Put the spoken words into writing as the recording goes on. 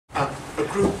a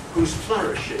group whose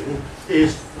flourishing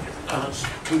is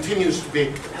continues to be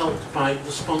helped by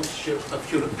the sponsorship of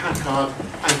Hewlett-Packard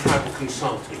and Tribal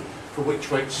Consulting, for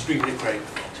which we're extremely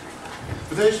grateful.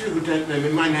 For those of you who don't know me,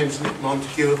 my name's Nick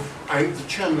Montague. I'm the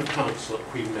Chairman of Council at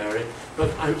Queen Mary,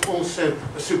 but I'm also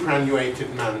a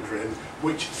superannuated Mandarin,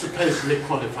 which supposedly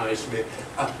qualifies me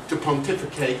to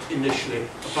pontificate initially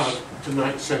about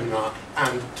tonight's seminar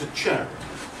and to chair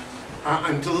it.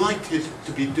 I'm delighted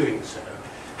to be doing so,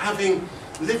 having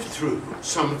lived through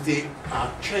some of the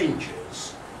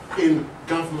changes in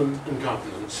government and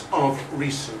governance of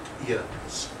recent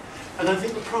years. And I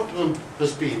think the problem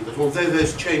has been that although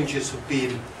those changes have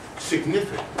been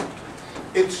significant,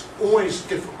 it's always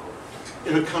difficult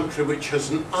in a country which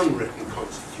has an unwritten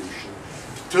constitution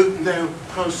to know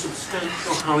how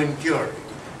substantial, how enduring,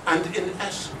 and in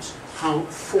essence, how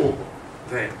formal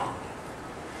they are.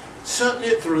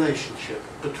 Certainly the relationship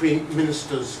between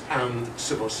ministers and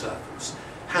civil servants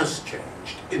has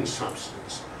changed in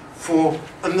substance for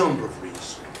a number of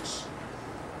reasons.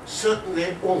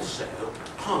 Certainly also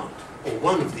part, or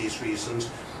one of these reasons,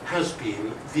 has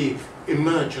been the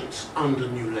emergence under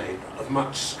New Labour of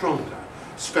much stronger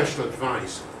special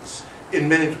advisors in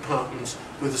many departments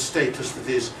with a status that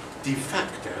is de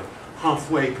facto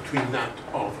halfway between that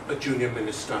of a junior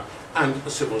minister and a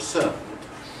civil servant,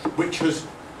 which has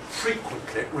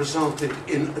frequently resulted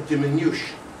in a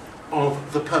diminution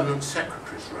of the permanent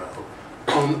secretary's role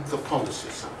on the policy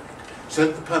side, so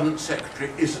that the permanent secretary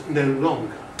is no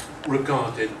longer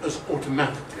regarded as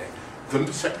automatically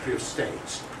the Secretary of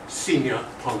State's senior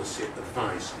policy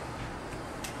advisor.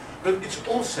 But it's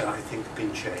also, I think,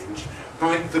 been changed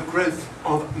by the growth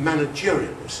of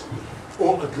managerialism,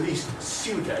 or at least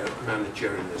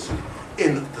pseudo-managerialism,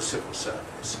 in the civil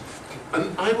service.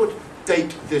 And I would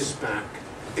date this back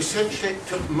essentially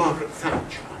to Margaret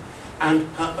Thatcher and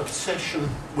her obsession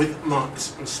with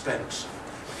Marks and Spencer.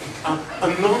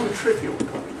 A non-trivial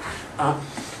point.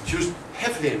 She was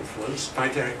heavily influenced by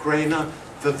Derek Rayner,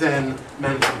 the then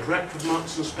managing director of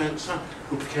Marks and Spencer,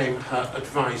 who became her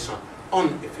advisor on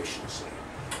efficiency.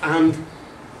 And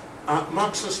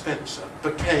Marks and Spencer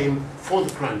became, for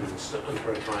the Prime Minister and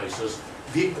her advisors,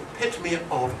 the epitome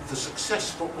of the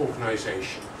successful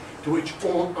organisation to which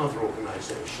all other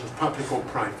organisations, public or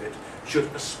private, should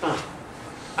aspire.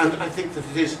 And I think that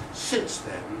it is since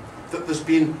then that there's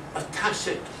been a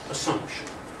tacit assumption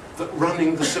that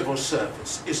running the civil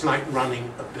service is like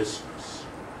running a business.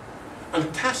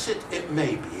 And tacit it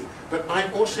may be, but I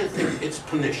also think it's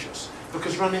pernicious,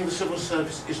 because running the civil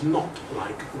service is not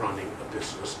like running a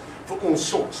business for all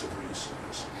sorts of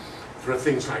reasons. There are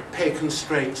things like pay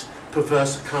constraints,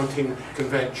 perverse accounting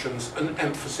conventions, and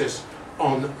emphasis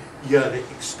on yearly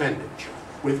expenditure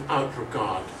without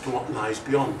regard to what lies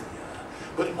beyond the year.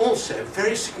 But also,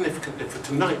 very significantly for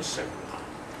tonight's seminar,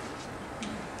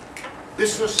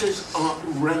 businesses are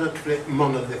relatively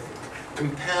monolithic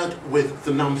compared with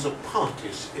the numbers of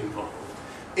parties involved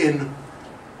in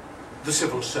the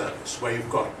civil service, where you've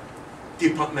got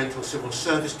departmental civil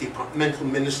service, departmental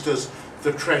ministers,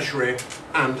 the Treasury,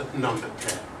 and number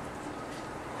 10.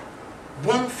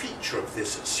 One feature of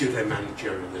this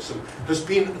pseudo-managerialism has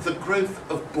been the growth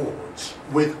of boards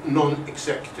with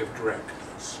non-executive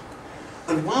directors.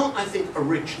 And while I think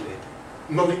originally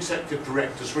non-executive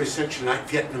directors were essentially like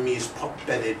Vietnamese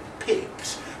pot-bellied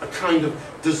pigs, a kind of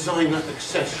designer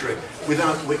accessory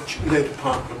without which no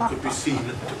department could be seen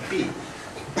to be,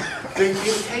 they've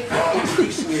been taken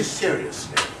increasingly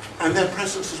seriously, and their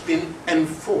presence has been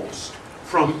enforced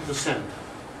from the centre.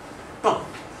 But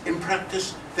in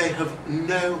practice, they have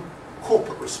no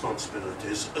corporate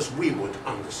responsibilities as we would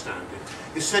understand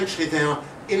it. Essentially, they are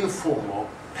informal,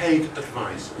 paid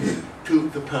advisors to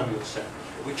the permanent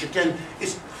secretary, which again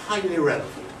is highly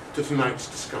relevant to tonight's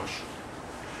discussion.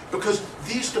 Because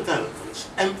these developments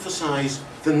emphasise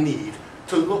the need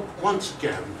to look once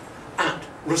again at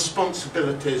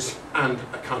responsibilities and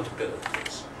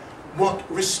accountabilities. What,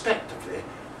 respectively,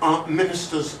 are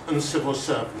ministers and civil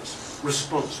servants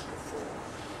responsible for?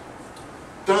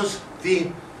 Does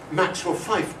the Maxwell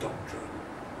Fyfe doctrine,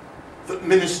 that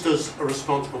ministers are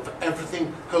responsible for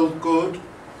everything, hold good?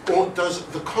 Or does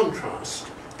the contrast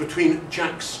between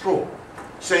Jack Straw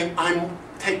saying, I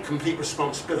take complete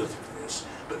responsibility for this,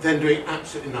 but then doing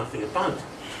absolutely nothing about it,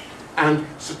 and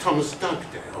Sir Thomas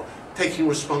Dugdale taking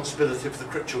responsibility for the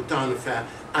Critchell Down affair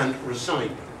and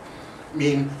resigning,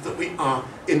 mean that we are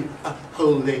in a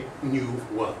wholly new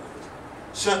world?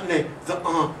 Certainly there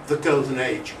are the golden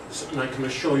ages, and I can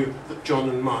assure you that John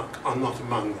and Mark are not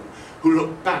among them, who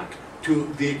look back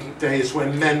to the days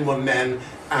when men were men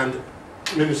and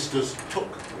ministers took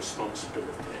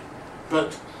responsibility.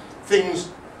 But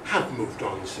things have moved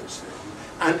on since then.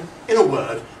 And in a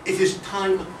word, it is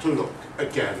time to look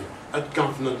again at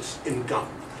governance in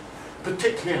government,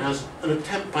 particularly as an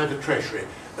attempt by the Treasury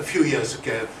a few years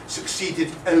ago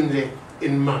succeeded only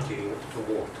in muddying the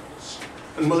waters.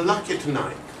 And we're lucky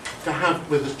tonight to have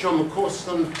with us John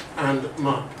McAuslan and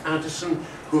Mark Addison,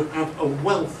 who have a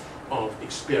wealth of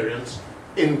experience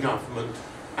in government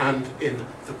and in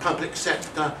the public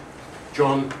sector.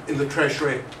 John in the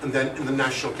Treasury and then in the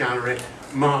National Gallery.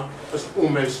 Mark as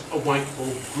almost a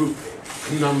Whitehall groupie,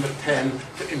 from number 10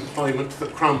 to employment for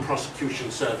the Crown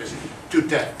Prosecution Service to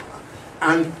DEFRA,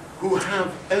 and who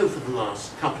have over the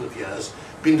last couple of years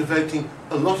been devoting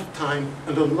a lot of time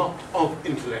and a lot of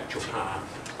intellectual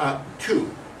power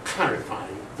to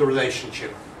clarifying the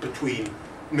relationship between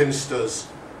ministers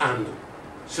and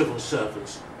civil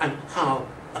servants and how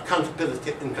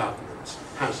accountability in governance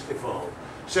has evolved.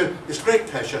 So it's a great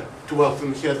pleasure to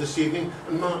welcome you here this evening.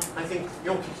 And Mark, I think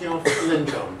you're kicking off, and then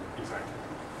John. Exactly.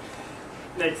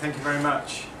 Nick, thank you very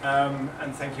much.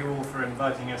 And thank you all for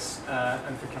inviting us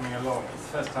and for coming along. It's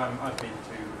the first time I've been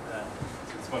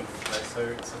to this wonderful place, so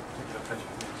it's a particular pleasure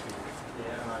for me to be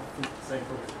here. And I think the same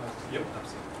probably applies to you.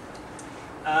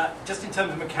 Absolutely. Just in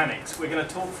terms of mechanics, we're going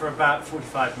to talk for about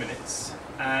 45 minutes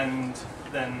and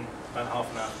then about half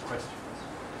an hour for questions.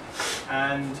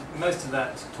 And most of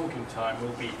that talking time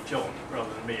will be John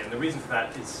rather than me, and the reason for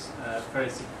that is very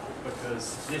simple,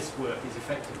 because this work is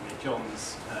effectively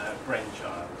John's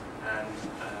brainchild, and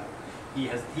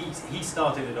he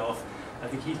started it off. I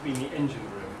think he's been the engine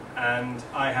room, and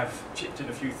I have chipped in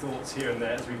a few thoughts here and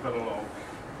there as we've gone along,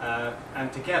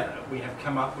 and together we have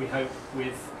come up, we hope,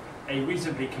 with a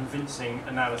reasonably convincing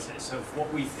analysis of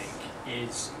what we think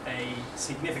is a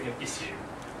significant issue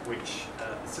which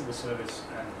the civil service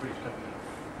and the British government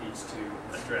needs to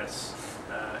address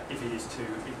if it is to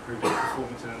improve its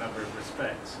performance in a number of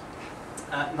respects.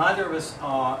 Neither of us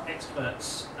are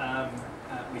experts,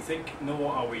 we think,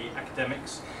 nor are we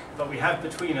academics, but we have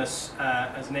between us,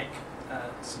 as Nick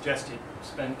suggested,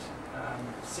 spent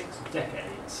 6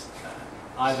 decades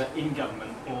either in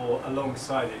government or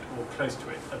alongside it or close to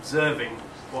it, observing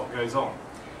what goes on.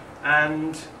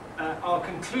 And our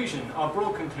conclusion, our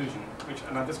broad conclusion,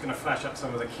 and I'm just going to flash up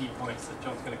some of the key points that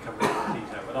John's going to cover in more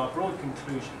detail, but our broad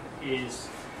conclusion is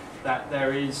that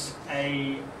there is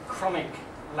a chronic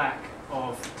lack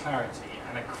of clarity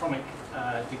and a chronic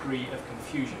degree of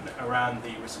confusion around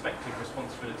the respective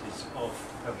responsibilities of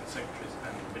permanent secretaries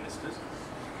and ministers.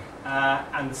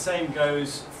 And the same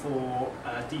goes for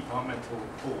departmental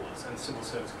boards and civil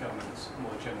service governments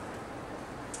more generally.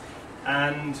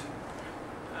 And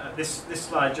this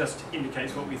slide just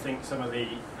indicates what we think some of the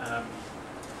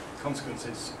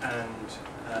consequences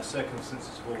and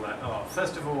circumstances of all that are.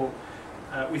 First of all,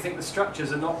 we think the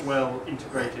structures are not well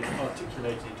integrated,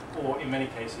 articulated, or in many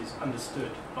cases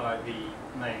understood by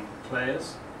the main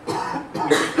players. We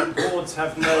think that boards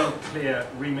have no clear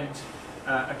remit,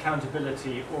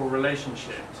 accountability or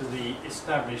relationship to the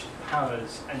established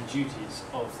powers and duties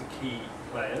of the key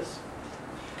players.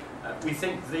 We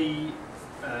think the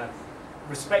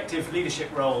respective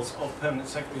leadership roles of permanent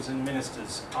secretaries and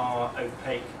ministers are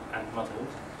opaque and muddled,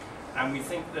 and we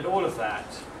think that all of that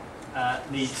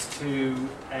leads to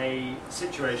a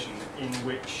situation in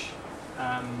which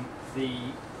the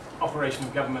operation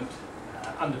of government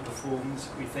underperforms.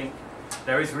 We think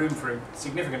there is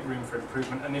significant room for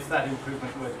improvement, and if that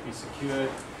improvement were to be secured,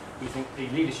 we think the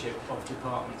leadership of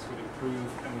departments would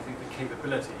improve, and we think the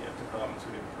capability of departments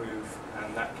would improve,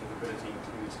 and that capability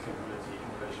includes capability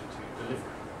in relation to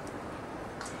delivery.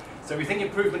 So we think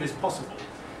improvement is possible.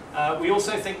 We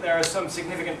also think there are some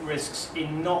significant risks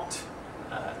in not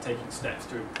taking steps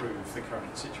to improve the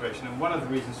current situation, and one of the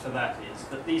reasons for that is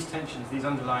that these tensions, these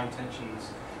underlying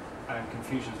tensions and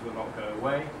confusions will not go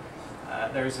away.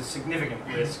 There is a significant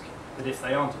risk that if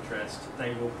they aren't addressed,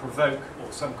 they will provoke,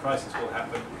 or some crisis will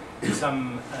happen,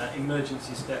 some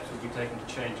emergency steps will be taken to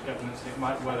change governance, and it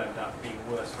might well end up being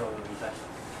worse rather than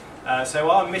better. So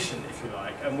our mission, if you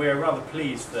like, and we're rather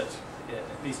pleased that,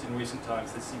 at least in recent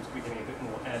times, this seems to be getting a bit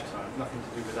more airtime, nothing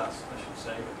to do with us, I should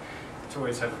say, but the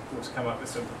Tories have, of course, come up with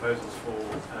some proposals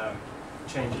for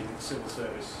changing civil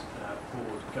service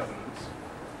board governance.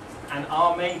 And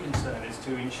our main concern is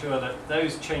to ensure that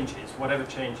those changes, whatever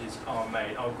changes are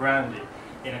made, are grounded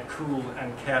in a cool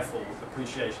and careful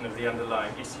appreciation of the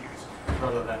underlying issues,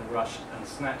 rather than rushed and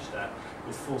snatched at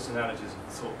with false analogies of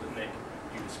the sort that Nick,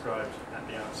 you described at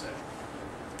the outset.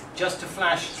 Just to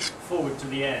flash forward to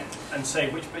the end and say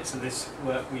which bits of this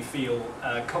work we feel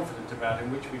confident about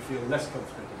and which we feel less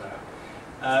confident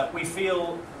about. We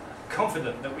feel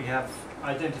confident that we have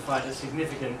identified a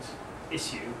significant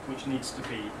issue which needs to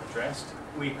be addressed.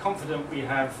 We're confident we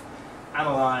have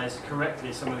analysed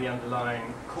correctly some of the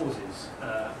underlying causes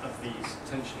of these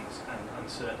tensions and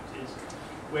uncertainties.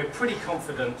 We're pretty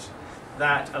confident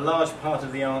that a large part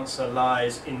of the answer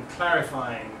lies in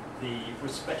clarifying the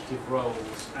respective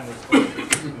roles and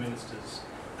responsibilities of ministers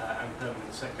and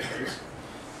permanent secretaries.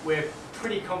 We're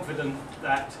pretty confident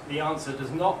that the answer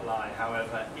does not lie,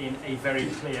 however, in a very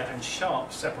clear and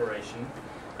sharp separation,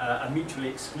 a mutually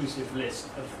exclusive list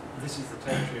of this is the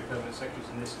territory of permanent secretaries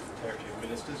and this is the territory of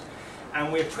ministers.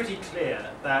 And we're pretty clear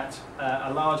that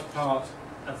a large part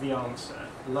of the answer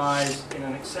lies in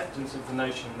an acceptance of the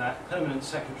notion that permanent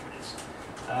secretaries,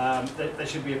 there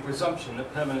should be a presumption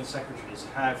that permanent secretaries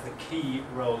have the key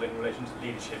role in relation to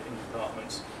leadership in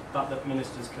departments, but that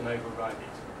ministers can override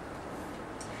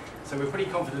it. So we're pretty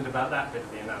confident about that bit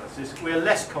of the analysis. We're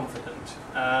less confident.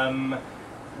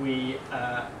 We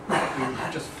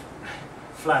just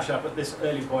flash up at this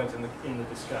early point in the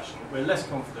discussion. We're less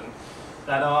confident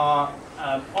that our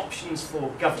options for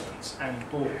governance and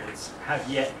boards have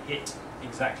yet hit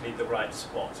exactly the right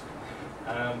spot.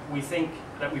 We think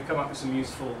that we've come up with some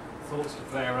useful thoughts to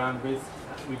play around with.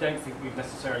 We don't think we've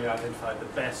necessarily identified the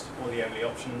best or the only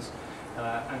options,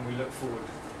 and we look forward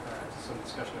to some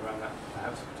discussion around that,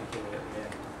 perhaps particularly at the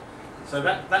end. So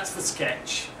that's the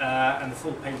sketch, and the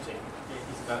full painting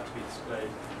is about to be displayed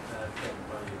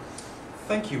by you.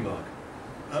 Thank you, Mark.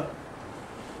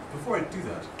 Before I do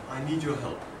that, I need your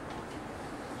help.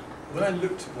 When I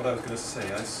looked at what I was going to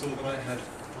say, I saw that I had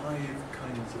 5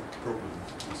 kinds of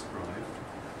problems to describe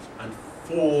and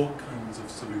 4 kinds of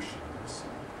solutions,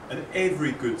 and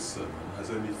every good sermon has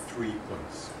only 3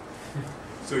 points.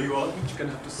 So you are each going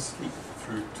to have to sleep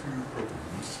through 2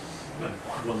 problems and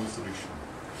 1 solution.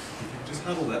 If you just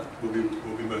handle that, we'll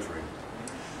be motoring.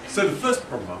 So the first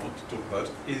problem I want to talk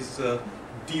about is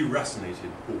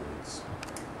deracinated boards.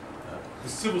 The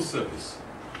civil service,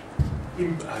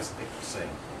 as they were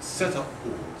saying, set up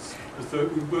boards as though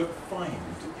it would work fine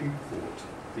to import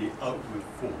the outward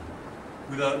form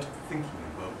without thinking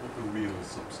about what the real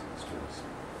substance was.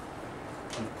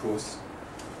 And of course,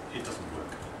 it doesn't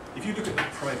work. If you look at the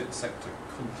private sector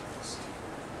context,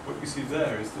 what you see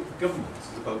there is that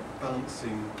governance is about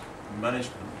balancing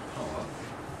management power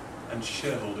and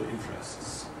shareholder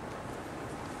interests.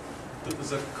 That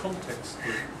there's a context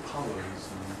of powers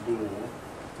and law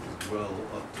that is well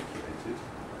articulated,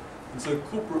 and so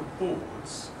corporate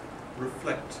boards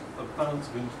reflect a balance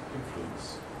of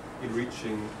influence in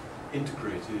reaching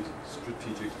integrated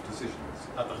strategic decisions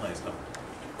at the highest level.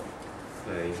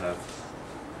 They have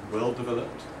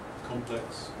well-developed,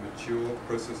 complex, mature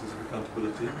processes of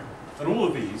accountability, and all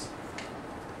of these,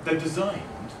 they're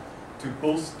designed to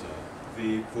bolster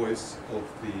the voice of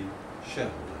the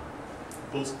shareholder,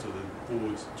 bolster the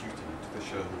board's duty to the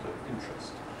shareholder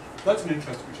interest. That's an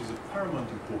interest which is of paramount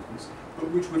importance, but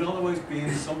which would otherwise be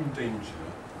in some danger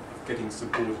of getting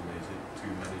subordinated to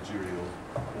managerial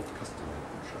or customer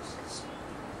interests.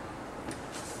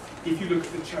 If you look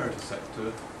at the charity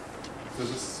sector,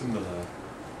 there's a similar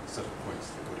set of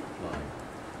points that would apply.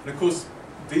 And of course,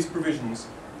 these provisions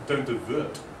don't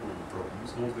avert all the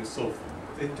problems, nor do they solve them,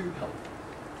 but they do help.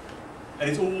 And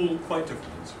it's all quite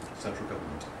different in central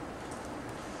government.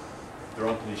 There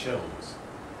aren't any shareholders.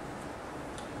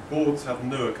 Boards have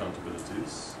no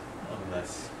accountabilities,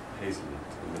 unless hazily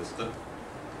to the minister.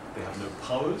 They have no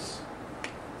powers.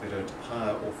 They don't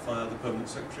hire or fire the permanent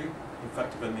secretary. In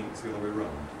fact, if anything, it's the other way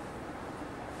around.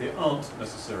 They aren't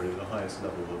necessarily the highest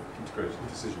level of integrated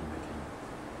decision-making.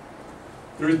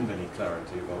 There isn't any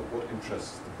clarity about what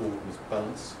interests the board must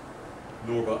balance,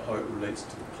 nor about how it relates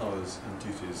to the powers and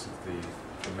duties of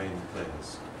the main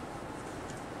players.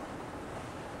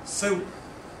 So,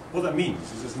 what that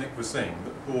means is, as Nick was saying,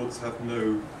 that boards have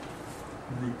no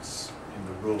roots in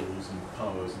the roles and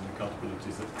powers and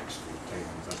accountabilities that actually obtain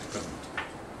inside the government.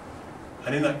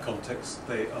 And in that context,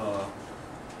 they are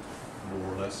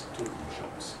more or less talking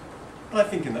shops. And I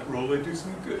think in that role they do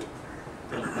some good.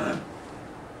 They're not bad,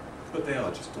 but they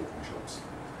are just talking shops.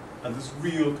 And there's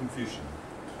real confusion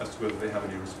as to whether they have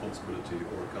any responsibility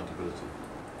or accountability.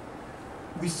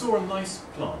 We saw a nice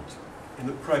plant in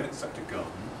the private sector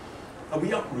garden, and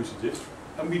we uprooted it,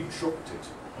 and we dropped it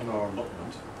on our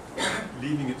allotment,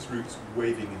 leaving its roots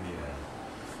waving in the air.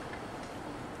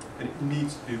 And it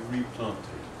needs to be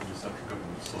replanted in the central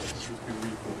government soil. It needs to be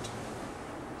replanted.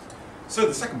 So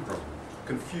the second problem,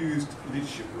 confused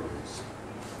leadership roles.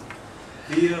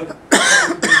 The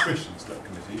Administration Select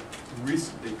Committee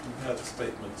recently compared the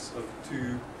statements of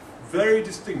 2 very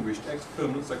distinguished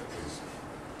ex-permanent secretaries.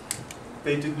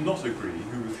 They did not agree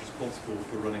who was responsible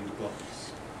for running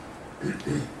departments.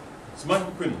 Sir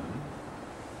Michael Quinlan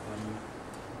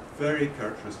very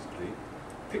characteristically,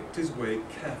 picked his way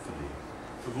carefully,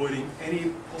 avoiding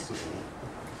any possible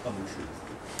untruth,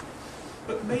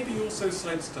 but maybe also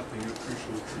sidestepping a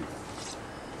crucial truth.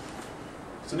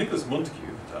 Sir Nicholas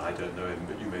Montague, I don't know him,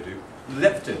 but you may do,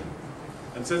 leapt in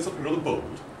and said something rather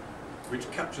bold, which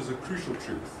captures a crucial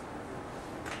truth,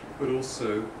 but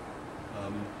also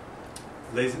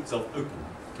lays itself open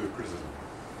to a criticism.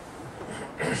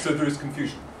 So there is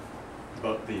confusion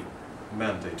about the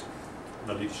mandate,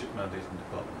 the leadership mandate in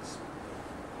departments.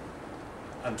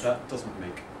 And that doesn't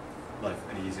make life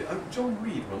any easier. John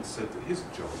Reed once said that his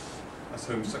job as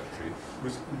Home Secretary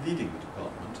was leading the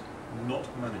department, not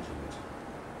managing it.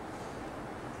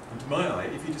 And to my eye,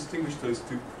 if you distinguish those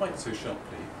two quite so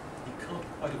sharply, you can't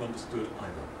quite have understood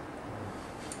either.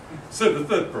 So the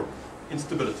third problem,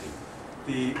 instability.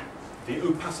 The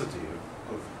opacity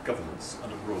of governance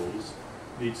and of roles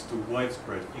leads to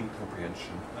widespread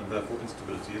incomprehension and therefore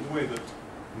instability in the way that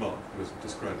Mark was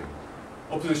describing.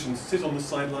 Opposition sit on the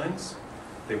sidelines,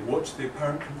 they watch the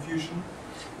apparent confusion,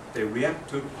 they react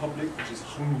to a public which is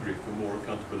hungry for more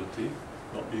accountability,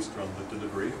 not least around the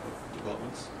delivery of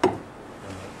departments.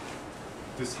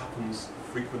 This happens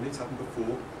frequently, it's happened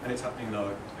before, and it's happening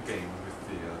now again with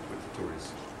the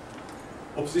Tories.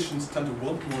 Oppositions tend to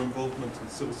want more involvement in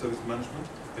civil service management.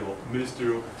 They want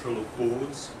ministerial control of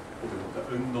boards, or they want their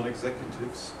own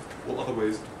non-executives, or other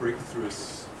ways to break through a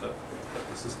system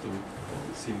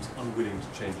that seems unwilling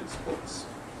to change its spots.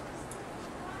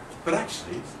 But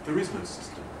actually, there is no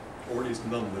system, or at least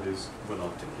none that is well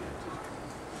articulated.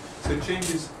 So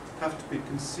changes have to be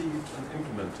conceived and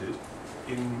implemented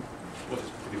in what is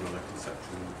pretty well a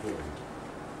conceptual void.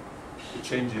 The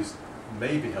changes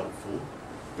may be helpful,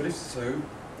 but if so,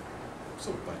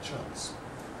 sort of by chance.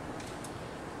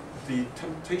 The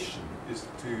temptation is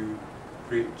to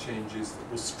create changes that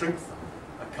will strengthen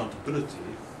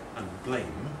accountability and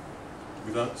blame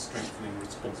without strengthening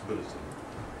responsibility.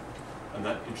 And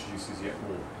that introduces yet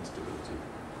more instability.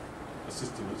 A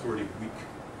system that's already weak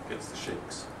gets the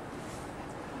shakes.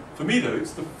 For me, though,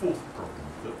 it's the fourth problem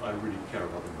that I really care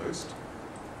about the most.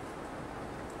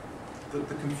 That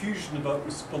the confusion about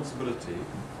responsibility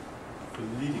for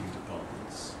leading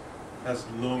departments has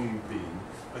long been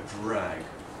a drag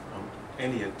on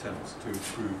any attempts to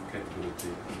improve capability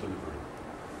and delivery.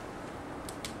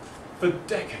 For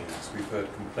decades, we've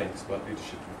heard complaints about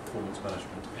leadership and performance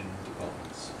management in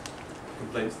departments.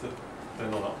 Complaints that they're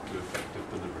not up to effective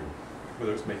delivery,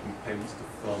 whether it's making payments to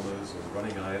farmers or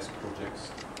running IS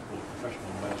projects or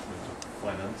professional management of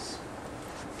finance.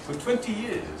 For 20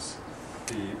 years,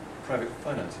 the private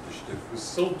finance initiative was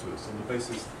sold to us on the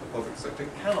basis that the public sector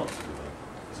cannot deliver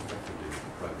as effectively as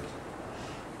the private.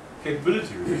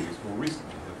 Capability reviews more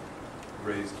recently have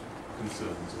raised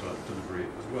concerns about delivery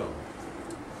as well.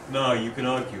 Now, you can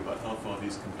argue about how far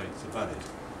these complaints are valid.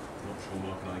 I'm not sure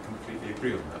Mark and I completely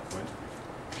agree on that point.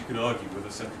 You can argue whether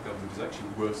central government is actually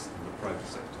worse than the private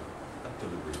sector at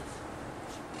delivery.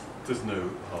 There's no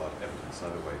hard evidence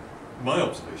either way. My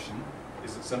observation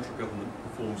is that central government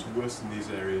performs worse in these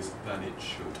areas than it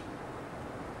should.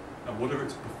 And whatever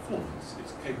its performance,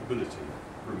 its capability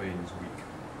remains weak.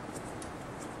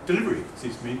 Delivery, it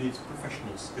seems to me, needs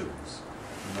professional skills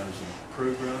in managing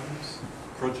programs,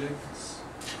 projects,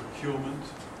 procurement,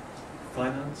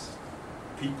 finance,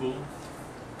 people,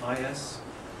 IS.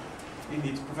 It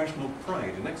needs professional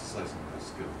pride in exercising those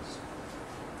skills.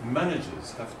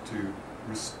 Managers have to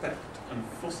respect and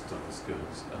foster the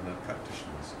skills and their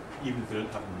practitioners, even if they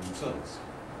don't have them themselves.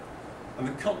 And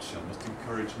the culture must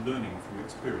encourage learning from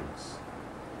experience.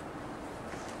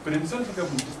 But in central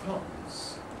government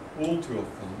departments, all too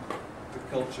often, the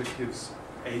culture gives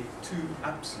a too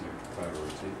absolute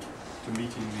priority to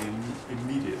meeting the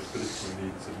immediate political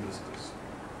needs of ministers.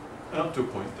 And up to a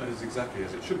point, that is exactly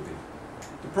as it should be.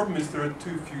 The problem is there are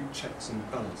too few checks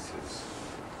and balances,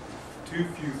 too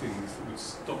few things that would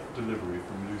stop delivery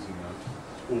from losing out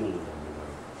all along the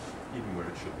way, even where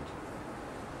it shouldn't.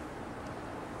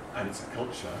 And it's a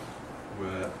culture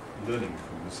where learning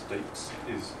from mistakes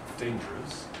is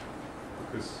dangerous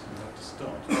because you have to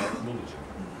start by acknowledging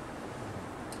them.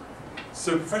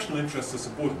 So professional interests are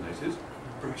subordinated,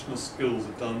 professional skills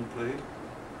are downplayed,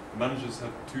 managers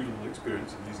have too little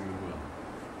experience of using them well.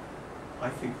 I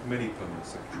think many permanent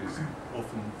secretaries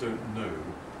often don't know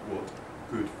what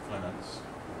good finance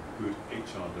or good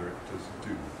HR directors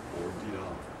do, or indeed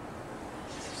are.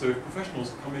 So if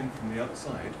professionals come in from the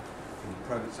outside, from the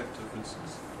private sector for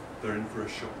instance, they're in for a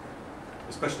shock,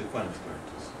 especially finance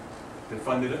directors. They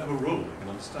find they don't have a role they can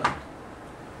understand.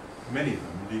 Many of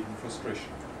them leave in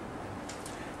frustration.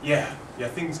 Yeah,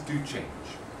 things do change.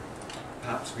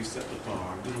 Perhaps we set the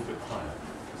bar a little bit higher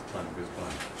as time goes by.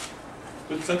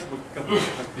 But central government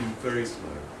has been very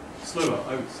slow. Slower,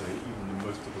 I would say, even than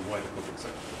most of the wider public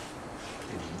sector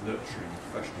in nurturing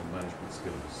professional management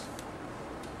skills.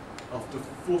 After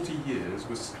 40 years,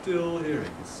 we're still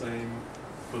hearing the same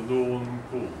forlorn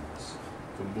calls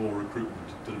for more recruitment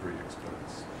of delivery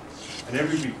experts. And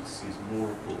every week sees more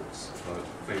reports about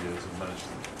failures in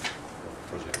management of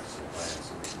projects or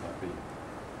IS or what it might be.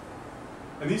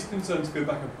 And these concerns go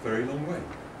back a very long way.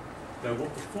 Now,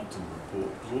 what the Fulton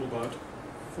report was all about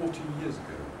 40 years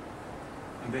ago,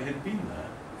 and they had been there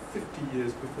 50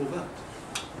 years before that.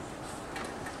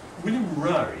 William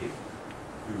Rowry,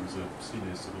 who was a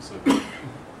senior civil servant,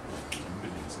 well, he was a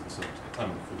million civil servant at the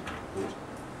time of the Fulton report,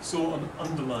 saw an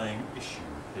underlying issue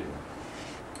here.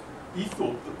 He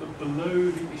thought that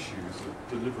below the issues of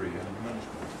delivery and of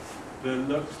management, there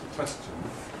lurked the question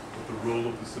of the role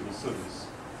of the civil service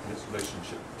in its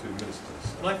relationship to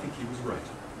ministers. And I think he was right.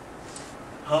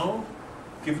 How,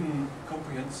 given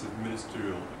comprehensive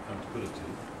ministerial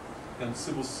accountability, can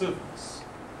civil servants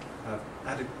have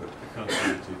adequate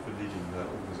accountability for leading their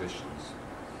organisations?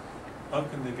 How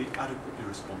can they be adequately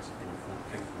responsible for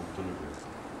capable delivery?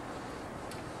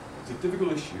 It's a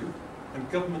difficult issue, and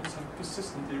governments have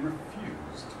persistently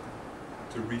refused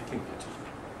to rethink it.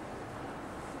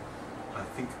 I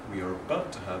think we are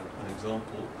about to have an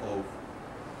example of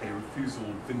a refusal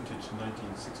vintage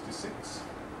 1966.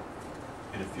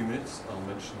 In a few minutes, I'll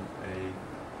mention a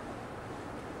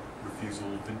refusal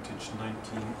vintage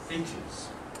 1980s,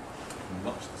 in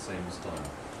much the same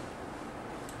style.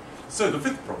 So the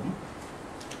fifth problem,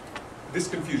 this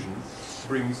confusion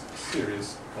brings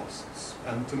serious costs,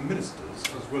 and to ministers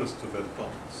as well as to their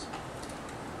departments.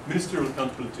 Ministerial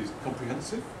accountability is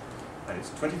comprehensive, and it's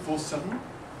 24/7,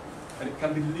 and it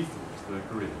can be lethal to their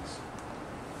careers.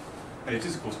 And it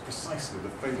is, of course, precisely the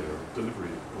failure of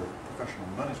delivery or professional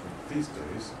management these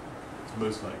days that's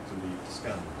most likely to lead to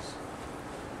scandals.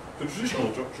 The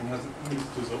traditional doctrine has that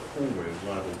ministers are always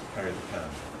liable to carry the can.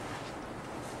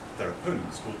 Their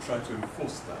opponents will try to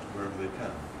enforce that wherever they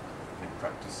can. In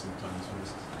practice, sometimes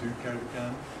ministers do carry the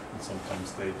can, and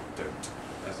sometimes they don't,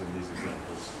 as in these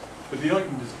examples. But the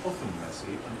argument is often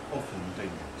messy and often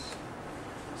dangerous.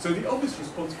 So the obvious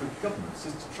response for governments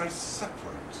is to try to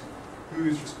separate who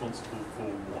is responsible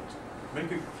for what. Make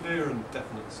a clear and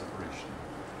definite separation.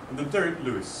 And the Derek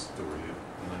Lewis story of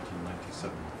the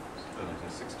 1997,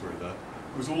 1996 story there,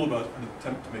 was all about an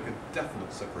attempt to make a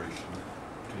definite separation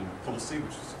between policy,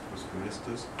 which was for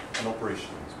ministers, and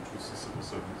operations, which was the civil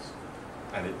servants,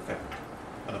 and it failed.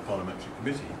 And a parliamentary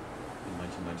committee in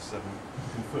 1997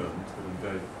 confirmed that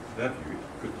in their view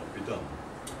it could not be done.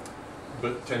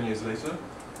 But 10 years later,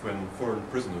 when foreign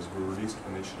prisoners were released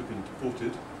when they should have been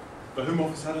deported, the Home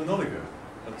Office had another go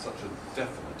at such a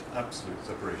definite, absolute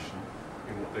separation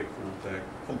in what they called their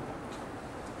compact.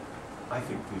 I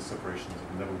think these separations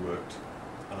have never worked,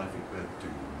 and I think they're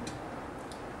doomed.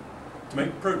 To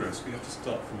make progress, we have to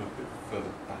start from a bit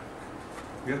further back.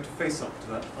 We have to face up to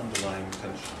that underlying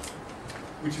tension,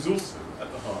 which is also at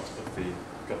the heart of the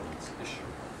governance issue.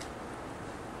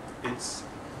 It's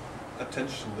a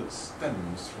tension that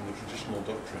stems from the traditional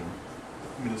doctrine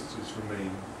that ministers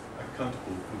remain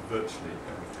accountable for virtually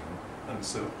everything, and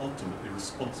so ultimately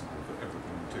responsible for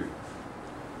everything they do.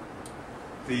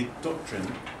 The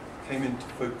doctrine came into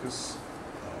focus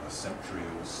a century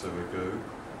or so ago.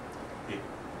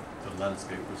 The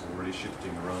landscape was already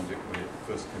shifting around it when it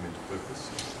first came into focus.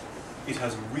 It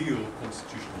has real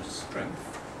constitutional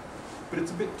strength, but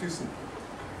it's a bit too simple.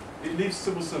 It leaves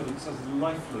civil servants as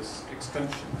lifeless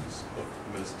extensions of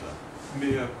the minister,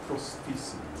 mere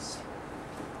prostheses.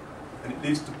 And it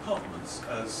leaves departments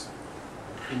as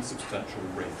insubstantial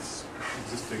wraiths,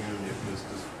 existing only at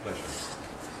ministers' pleasure.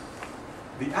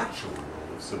 The actual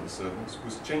role of civil servants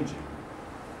was changing,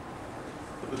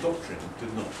 but the doctrine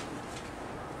did not.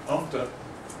 After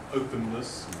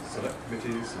openness and select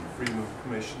committees and freedom of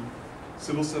information,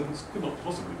 civil servants could not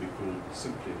possibly be called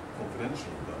simply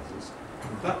confidential advisors,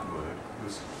 and that word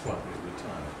was quietly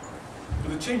retired.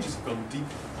 But the changes have gone deeper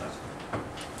than that.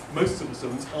 Most civil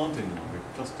servants aren't any longer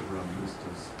clustered around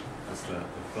ministers as their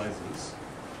advisors.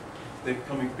 They've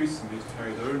become increasingly to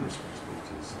carry their own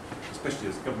responsibilities, especially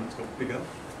as governments got bigger,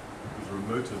 with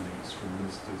remoter links from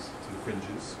ministers to the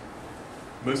fringes.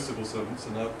 Most civil servants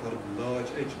are now part of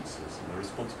large agencies and are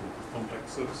responsible for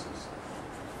complex services.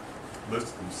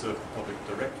 Most of them serve the public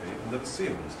directly and never see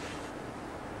a minister.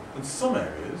 And some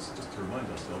areas, just to remind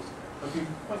ourselves, have been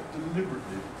quite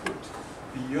deliberately put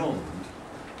beyond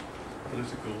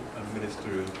political and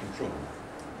ministerial control.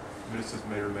 Ministers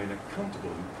may remain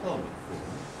accountable in Parliament for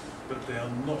them, but they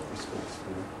are not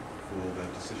responsible for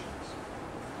their decisions.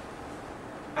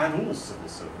 And all civil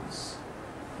servants,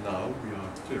 now we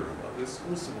are clear about this,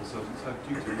 all civil servants have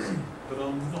duties that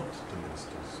are not to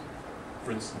ministers.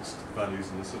 For instance, to the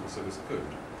values in the Civil Service Code,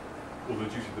 or the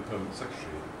duty of the Permanent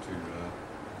Secretary to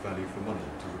value for money,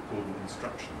 to record an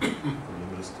instruction from the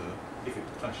minister if it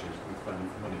clashes with value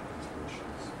for money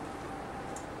considerations.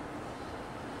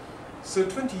 So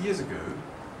 20 years ago,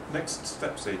 next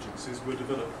steps agencies were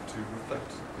developed to reflect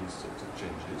these sorts of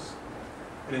changes.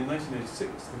 And in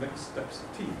 1986, the next steps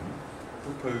team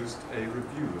proposed a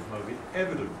review of how the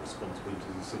evident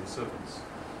responsibilities of civil servants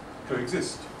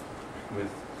coexist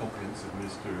with comprehensive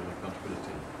ministerial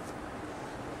accountability.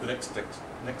 The next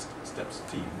steps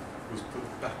team was put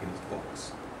back in its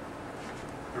box.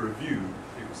 A review,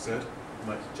 it was said,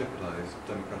 might jeopardize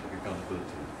democratic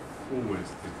accountability, always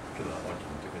the killer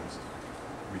argument against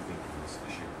rethinking this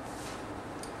issue.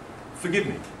 Forgive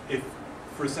me if,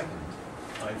 for a second,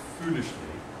 I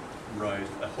foolishly ride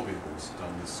a hobby horse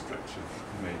down this stretch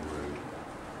of main road.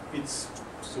 It's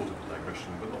sort of a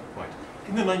digression, but not quite.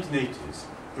 In the 1980s,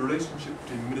 the relationship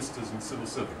between ministers and civil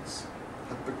servants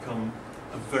had become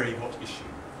a very hot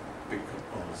issue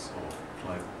because of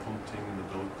Clive Ponting and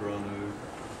the Dol Grano,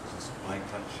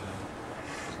 Spycatcher,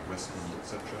 Westland,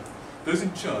 etc. Those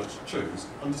in charge chose,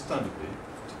 understandably,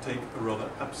 to take a rather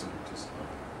absolutist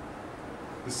line.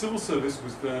 The civil service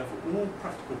was there for all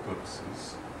practical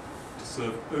purposes to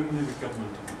serve only the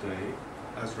government of the day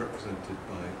as represented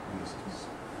by ministers.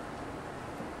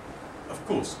 Of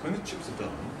course, when the chips are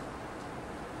done,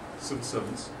 civil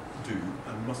servants do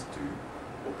and must do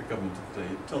what the government of the day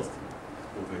tells them,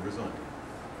 or they resign.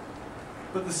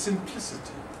 But the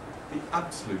simplicity, the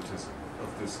absolutism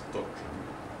of this doctrine,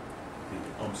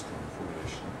 the Armstrong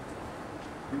formulation,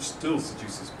 which still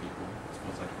seduces people, as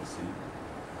far as I can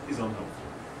see, is unhelpful.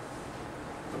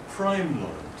 The prime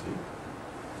loyalty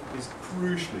is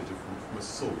crucially different from a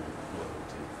sole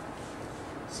loyalty.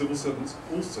 Civil servants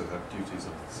also have duties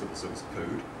under the Civil Service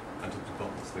Code and to the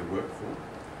departments they work for,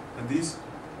 and these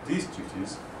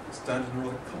duties stand in a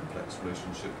rather complex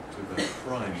relationship to their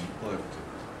prime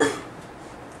loyalty.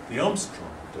 The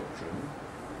Armstrong doctrine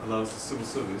allows the civil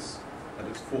service and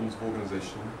its forms of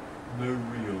organisation no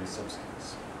real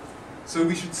substance. So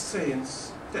we should say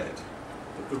instead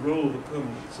that the role of the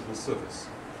permanent civil service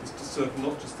is to serve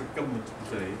not just the government of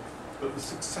the day, but the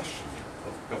succession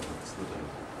of governments of the day.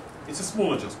 It's a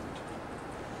small adjustment.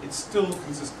 It's still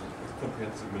consistent with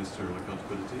comprehensive ministerial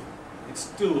accountability. It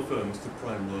still affirms the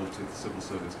prime loyalty of the civil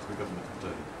service to the government of the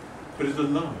day. But it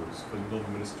allows for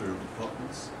non-ministerial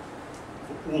departments,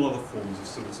 for all other forms of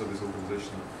civil service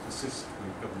organisation that persist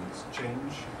when governments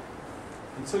change.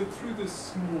 And so through this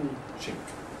small chink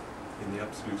in the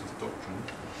absolutist doctrine,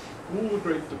 all the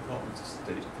great departments of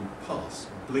state can pass,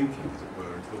 blinking as it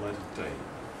were, into the light of day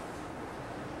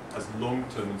as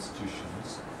long-term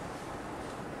institutions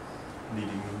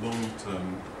needing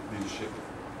long-term leadership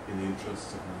in the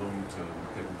interests of long-term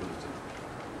capability.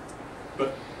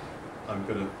 But I'm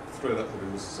going to throw that hobby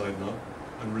horse aside now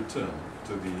and return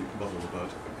to the muddle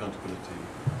about accountability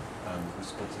and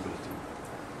responsibility,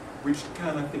 which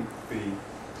can, I think, be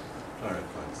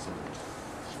clarified somewhat.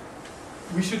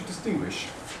 We should distinguish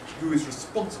who is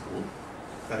responsible,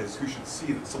 that is, who should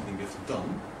see that something gets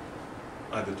done,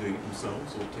 either doing it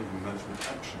themselves or taking management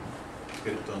action to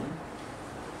get it done,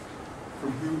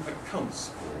 from who accounts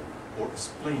for or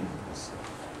explains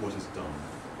what is done,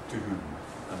 to whom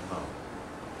and how.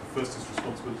 The first is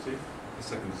responsibility, the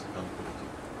second is accountability.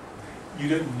 You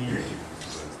don't need to use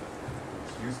the words that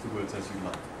way. Use the words as you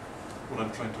like. What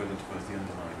I'm trying to identify is the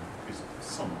underlying, is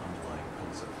some underlying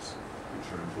concepts which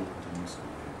are important and useful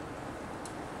here.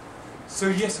 So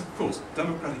yes, of course,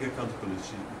 democratic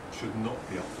accountability should not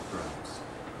be up for grabs.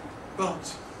 But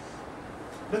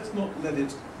let's not let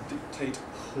it dictate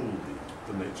wholly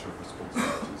the nature of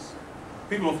responsibilities.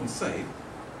 People often say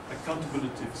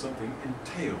accountability for something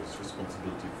entails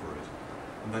responsibility for it,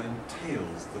 and that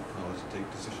entails the power to take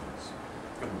decisions.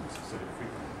 Governments have said it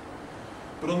frequently.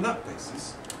 But on that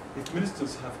basis, if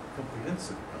ministers have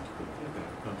comprehensive accountability, they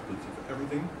have accountability for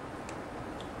everything,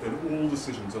 then all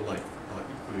decisions alike are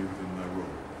equally within their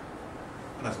role.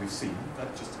 And as we've seen,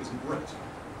 that just isn't right.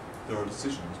 There are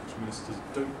decisions which ministers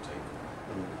don't take,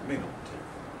 or may not take.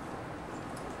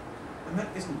 And that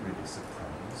isn't really a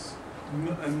surprise,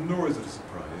 and nor is it a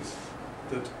surprise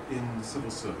that in the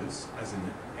civil service, as in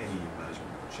any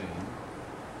management chain,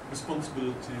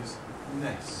 responsibilities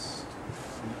nest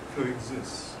and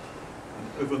coexist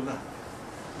and overlap.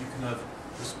 You can have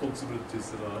responsibilities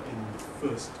that are in the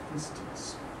first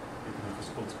instance. You can have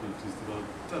responsibilities that are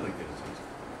delegated.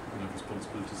 You can have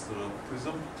responsibilities that are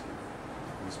presumptive.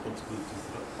 Responsibilities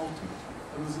that are ultimate.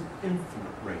 And there's an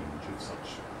infinite range of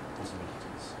such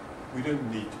possibilities. We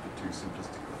don't need to be too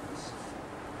simplistic about this.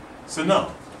 So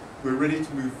now, we're ready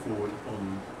to move forward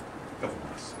on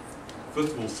governance.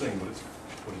 First of all, saying what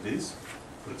it is,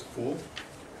 what it's for,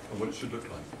 and what it should look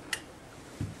like.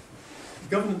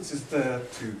 Governance is there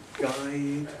to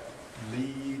guide,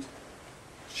 lead,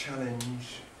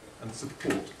 challenge, and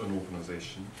support an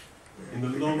organisation in the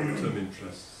long-term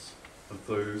interests of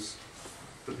those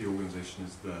that the organisation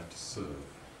is there to serve.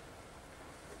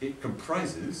 It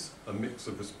comprises a mix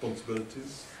of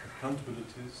responsibilities,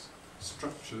 accountabilities,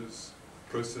 structures,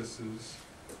 processes,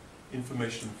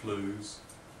 information flows,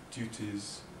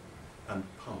 duties, and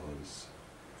powers.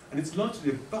 And it's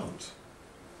largely about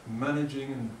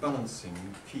managing and balancing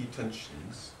key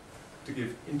tensions to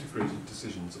give integrated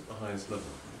decisions at the highest level.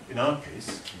 In our case,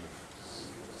 in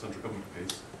the central government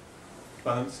case,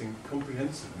 balancing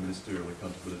comprehensive ministerial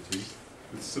accountability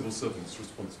with civil servants'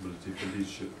 responsibility for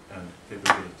leadership and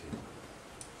capability.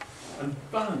 And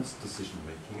balanced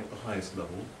decision-making at the highest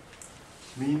level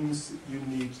means that you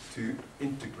need to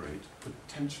integrate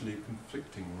potentially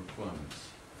conflicting requirements.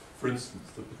 For instance,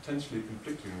 the potentially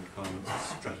conflicting requirements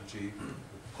of strategy,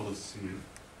 or policy,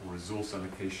 or resource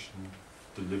allocation,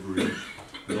 delivery,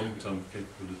 long-term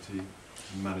capability,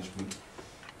 management.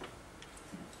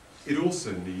 It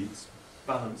also needs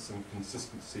balance and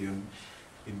consistency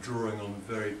in drawing on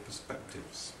varied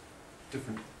perspectives,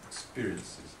 different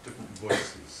experiences, different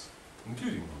voices,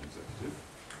 including non-executive.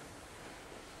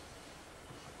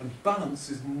 And balance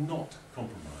is not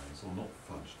compromise or not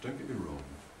fudge, don't get me wrong.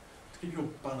 To keep your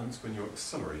balance when you're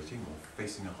accelerating or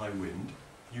facing a high wind,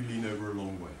 you lean over a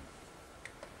long way.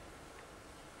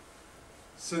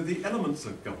 So the elements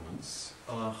of governance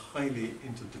are highly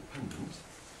interdependent,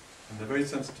 and they're very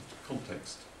sensitive to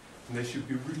context, and they should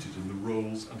be rooted in the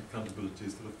roles and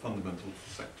accountabilities that are fundamental to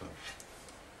the sector.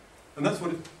 And that's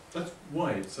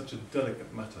why it's such a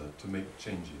delicate matter to make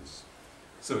changes.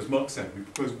 So as Mark said, we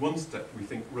propose one step we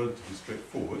think relatively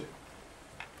straightforward,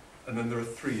 and then there are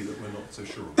three that we're not so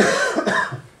sure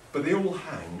about. But they all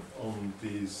hang on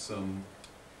these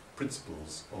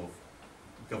principles of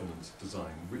governance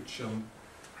design, which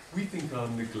we think are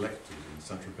neglected in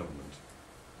central government.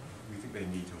 We think they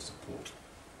need your support.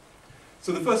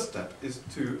 So the first step is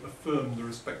to affirm the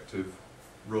respective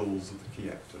roles of the key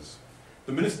actors.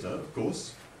 The Minister, of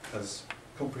course, has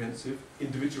comprehensive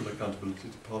individual accountability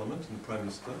to Parliament and the Prime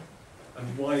Minister,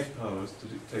 and wide powers to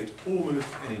dictate almost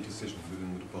any decision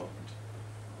within the department.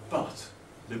 But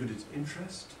limited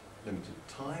interest, limited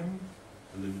time,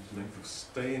 a limited length of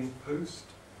stay in post,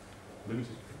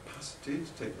 limited capacity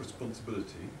to take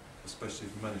responsibility, especially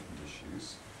for management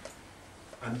issues,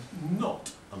 and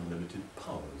not unlimited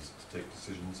powers to take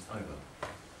decisions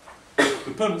either.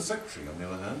 The Permanent Secretary, on the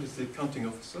other hand, is the accounting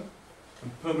officer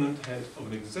and permanent head of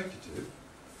an executive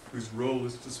whose role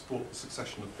is to support the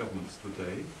succession of governments of the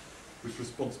day with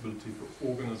responsibility for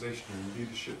organisational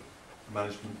leadership,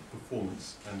 management,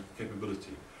 performance and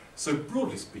capability. So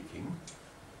broadly speaking,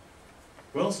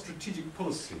 while strategic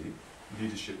policy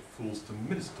leadership falls to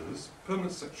ministers,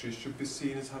 permanent secretaries should be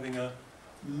seen as having a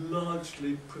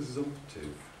largely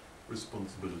presumptive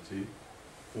responsibility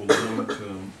for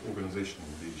long-term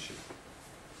organisational leadership.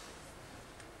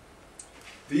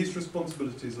 These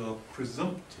responsibilities are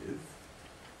presumptive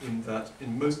in that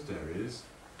in most areas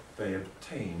they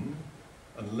obtain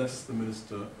unless the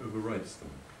minister overrides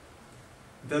them.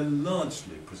 They're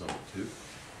largely presumptive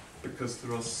because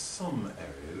there are some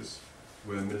areas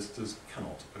where ministers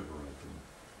cannot override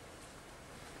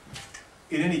them.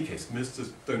 In any case,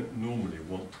 ministers don't normally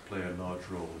want to play a large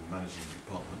role in managing the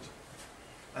department,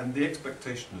 and the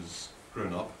expectation has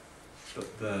grown up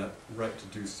that their right to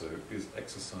do so is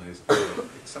exercised by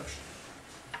exception.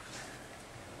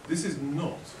 This is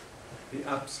not the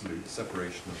absolute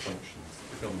separation of functions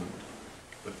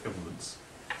that governments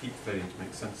keep failing to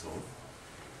make sense of.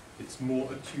 It's more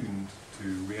attuned to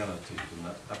reality than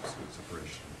that absolute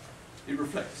separation. It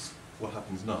reflects what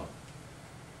happens now.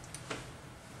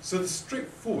 So the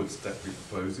straightforward step we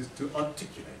propose is to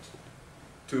articulate,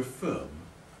 to affirm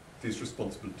these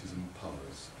responsibilities and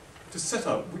powers, to set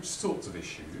out which sorts of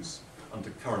issues, under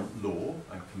current law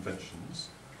and conventions,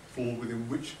 fall within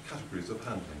which categories of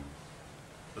handling,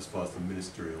 as far as the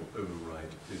ministerial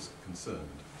override is concerned.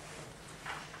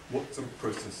 What sort of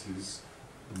processes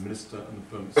the Minister and the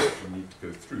Permanent Secretary need to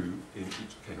go through in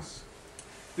each case.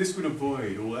 This would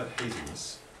avoid all that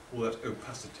haziness, all that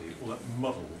opacity, all that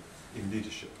muddle in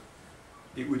leadership.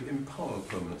 It would empower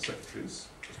permanent secretaries,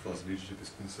 as far as leadership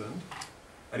is concerned,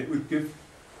 and it would give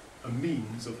a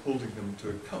means of holding them to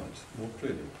account more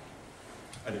clearly,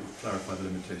 and it would clarify the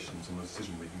limitations on the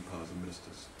decision-making powers of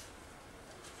ministers.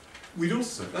 We'd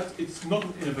also, it's not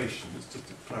an innovation, it's just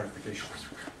a clarification,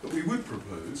 but we would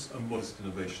propose a modest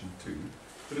innovation too,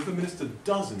 that if the Minister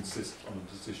does insist on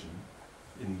a decision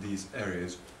in these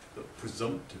areas that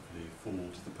presumptively fall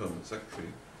to the Permanent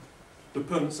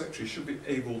Secretary should be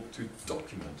able to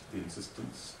document the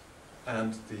insistence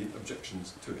and the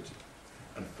objections to it.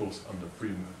 And of course, under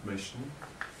freedom of information,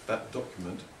 that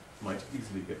document might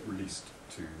easily get released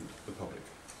to the public.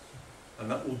 And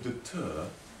that will deter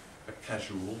a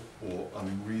casual or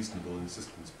unreasonable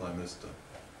insistence by a minister.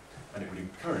 And it would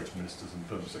encourage ministers and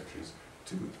Permanent Secretaries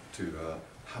to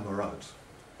hammer out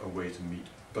a way to meet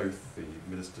both the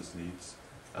minister's needs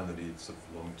and the needs of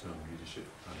long-term leadership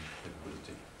and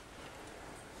capability.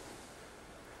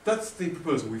 That's the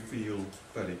proposal we feel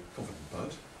fairly confident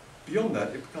about. Beyond that,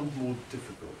 it becomes more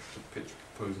difficult to pitch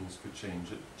proposals for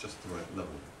change at just the right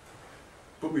level.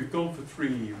 But we've gone for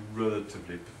three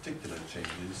relatively particular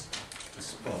changes to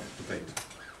spark debate.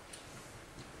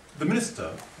 The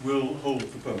Minister will hold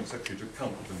the Permanent Secretary to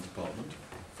account within the Department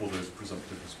for those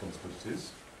presumptive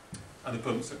responsibilities, and the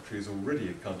Permanent Secretary is already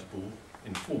accountable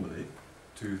informally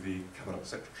to the Cabinet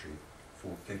Secretary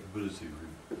for capability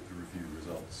review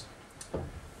results.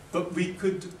 But we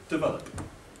could develop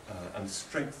and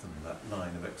strengthen that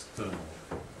line of external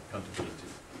accountability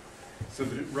so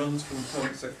that it runs from the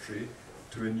Permanent Secretary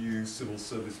to a new civil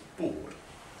service board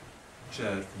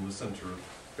chaired from the centre of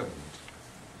government.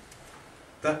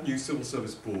 That new civil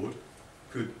service board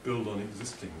could build on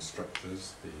existing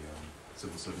structures, the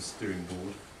Civil Service Steering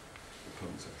Board, the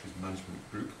Permanent Secretary's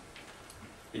management group.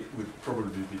 It would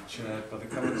probably be chaired by the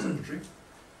Cabinet Secretary.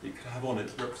 It could have on it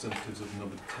representatives of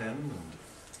Number 10 and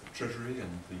the Treasury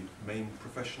and the main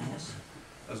professions,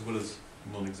 as well as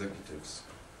non-executives.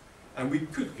 And we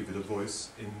could give it a voice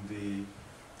in the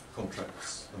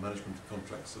contracts, the management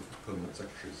contracts of Permanent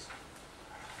Secretaries.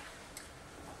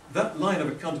 That line of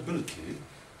accountability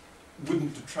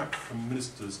wouldn't detract from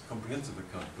ministers' comprehensive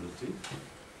accountability.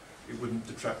 It wouldn't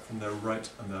detract from their right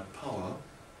and their power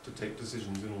to take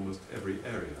decisions in almost every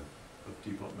area of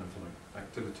departmental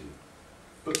activity.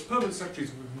 But Permanent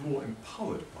Secretaries would be more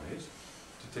empowered by it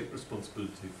to take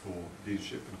responsibility for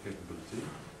leadership and capability,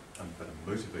 and better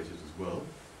motivated as well.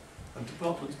 And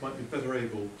departments might be better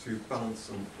able to balance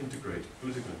and integrate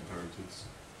political imperatives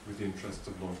with the interests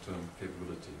of long-term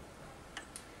capability.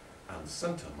 And the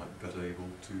centre might be better able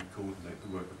to coordinate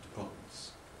the work of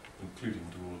departments, including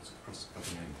towards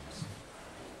cross-cutting aims.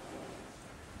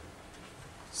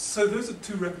 So those are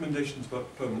two recommendations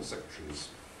about Permanent Secretaries: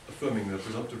 affirming their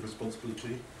presumptive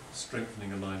responsibility,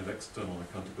 strengthening a line of external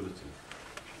accountability.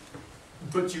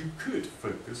 But you could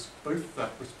focus both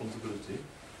that responsibility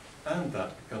and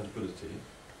that accountability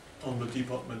on the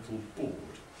departmental board.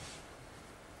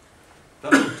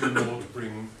 That would do more to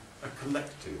bring a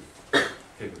collective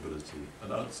capability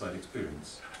and outside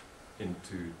experience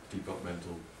into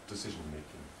departmental decision-making.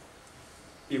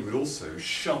 It would also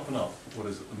sharpen up what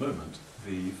is at the moment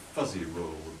the fuzzy role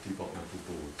of departmental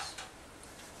boards.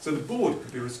 So the board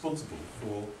could be responsible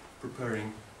for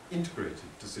preparing integrated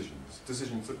decisions,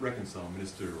 decisions that reconcile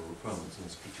ministerial requirements on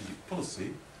strategic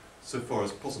policy so far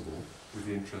as possible with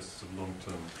the interests of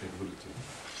long-term capability.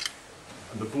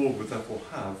 And the board would therefore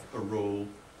have a role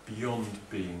beyond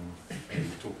being a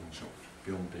talking shop,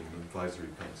 beyond being an advisory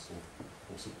council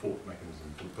or support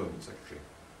mechanism for the Permanent Secretary.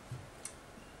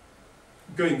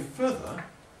 Going further,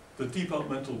 the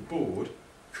departmental board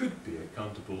could be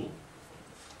accountable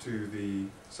to the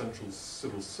Central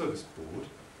Civil Service Board,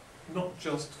 not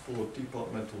just for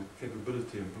departmental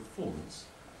capability and performance,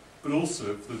 but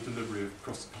also for the delivery of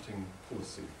cross-cutting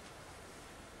policy.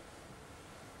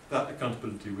 That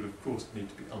accountability would of course need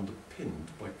to be underpinned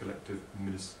by collective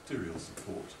ministerial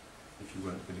support if you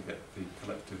weren't going to get the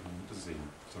collective and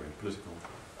political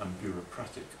and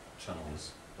bureaucratic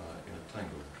channels in a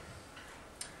tangle.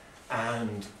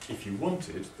 And if you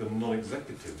wanted, the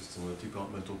non-executives on the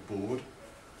departmental board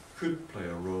could play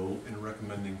a role in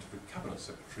recommending to the Cabinet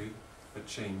Secretary a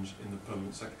change in the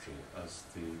Permanent Secretary, as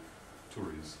the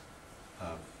Tories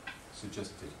have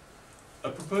suggested. A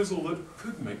proposal that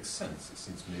could make sense, it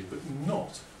seems to me, but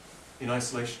not in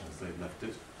isolation as they've left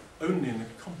it, only in the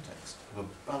context of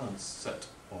a balanced set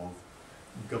of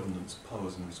governance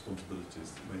powers and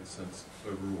responsibilities that made sense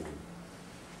overall.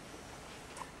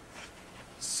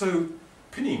 So,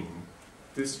 pinning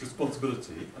this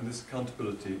responsibility and this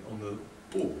accountability on the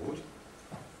board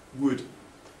would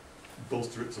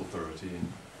bolster its authority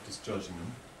in discharging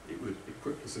them. It would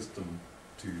equip the system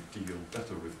to deal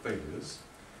better with failures,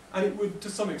 and it would, to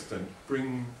some extent,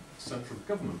 bring central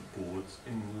government boards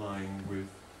in line with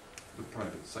the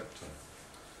private sector.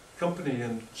 Company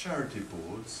and charity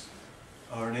boards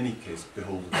are in any case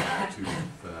beholden to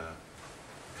their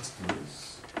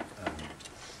customers and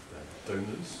their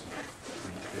donors,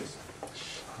 in each case.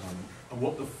 And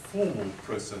what the formal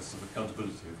process of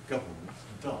accountability of government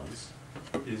does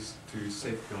is to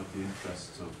safeguard the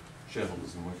interests of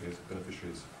shareholders in one case,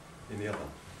 beneficiaries in the other.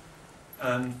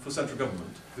 And for central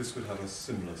government, this would have a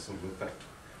similar sort of effect,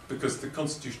 because the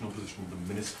constitutional position of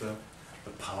the minister,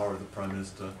 the power of the Prime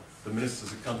Minister, the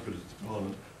minister's accountability to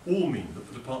Parliament, all mean that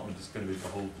the department is going to be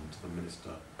beholden to the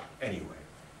minister anyway.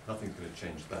 Nothing's going to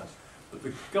change that. But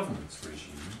the governance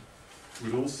regime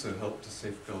would also help to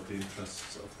safeguard the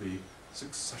interests of the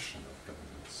succession of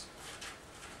governments.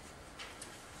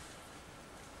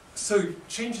 So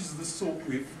changes of the sort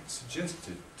we've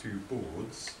suggested to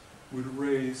boards would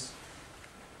raise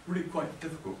really quite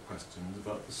difficult questions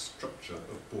about the structure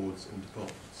of boards and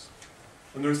departments.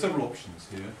 And there are several options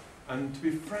here, and to be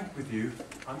frank with you,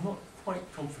 I'm not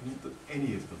quite confident that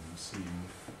any of them seem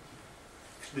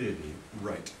clearly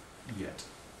right yet.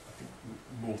 I think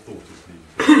more thought is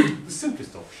needed. The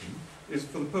simplest option is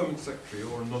for the permanent secretary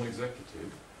or a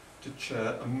non-executive to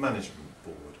chair a management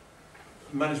board.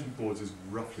 Management boards is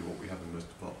roughly what we have in most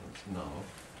departments now,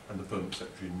 and the permanent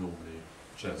secretary normally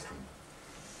chairs them.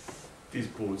 These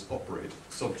boards operate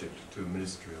subject to a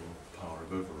ministerial power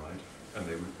of override, and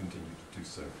they would continue to do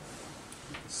so.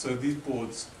 So these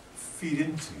boards feed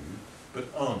into, but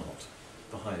are not,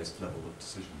 the highest level of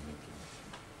decision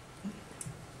making.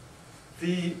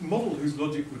 The model whose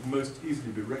logic would most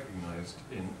easily be recognised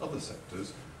in other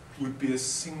sectors would be a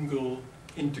single,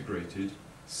 integrated,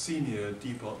 senior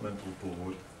departmental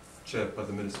board chaired by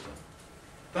the minister.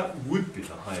 That would be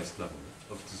the highest level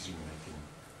of decision making.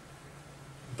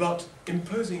 But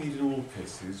imposing it in all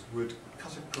cases would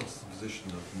cut across the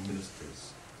position of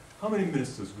ministers. How many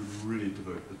ministers would really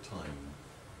devote the time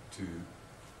to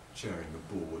chairing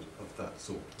a board of that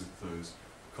sort with those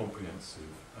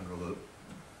comprehensive and rather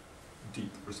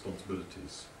deep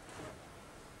responsibilities?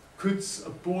 Could a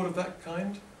board of that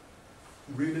kind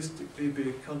realistically be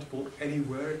accountable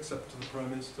anywhere except to the Prime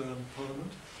Minister and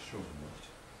Parliament? Surely not.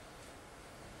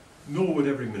 Nor would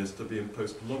every minister be in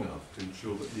post long enough to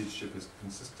ensure that leadership is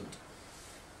consistent.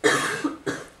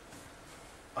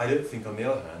 I don't think, on the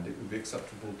other hand, it would be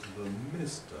acceptable to the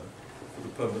minister for the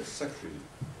permanent secretary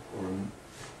or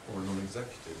a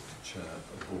non-executive to chair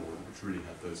a board which really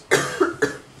had those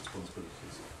high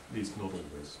responsibilities, at least not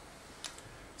always.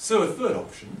 So a third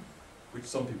option, which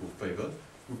some people favour,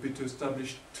 would be to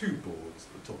establish two boards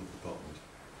at the top of the department,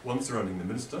 one surrounding the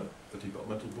minister, the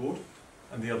departmental board,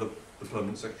 and the other the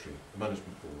permanent secretary, the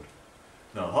management board.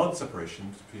 Now, hard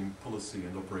separations between policy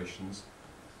and operations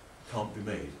can't be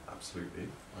made, absolutely,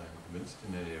 I am convinced,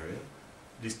 in any area,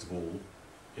 least of all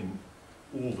in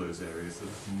all those areas that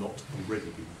have not already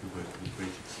been converted into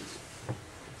agencies.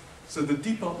 So the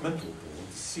departmental board,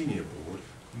 the senior board,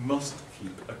 must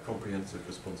keep a comprehensive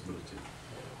responsibility,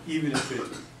 even if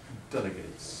it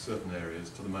delegates certain areas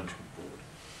to the management board.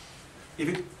 If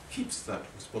it keeps that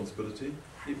responsibility,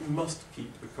 it must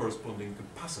keep the corresponding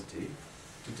capacity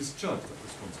to discharge that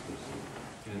responsibility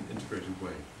in an integrated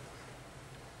way.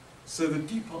 So the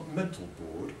departmental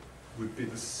board would be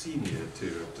the senior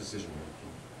tier of decision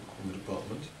making in the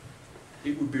department.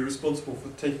 It would be responsible for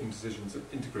taking decisions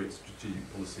that integrate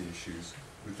strategic policy issues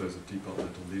with those of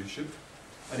departmental leadership,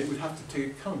 and it would have to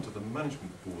take account of the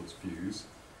management board's views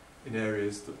in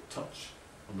areas that touch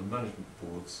on the management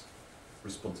board's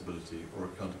responsibility or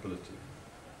accountability.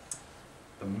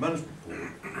 The management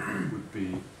board would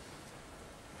be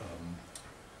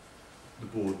the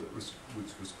board that was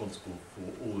responsible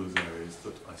for all those areas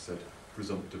that I said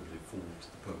presumptively fall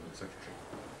to the permanent secretary.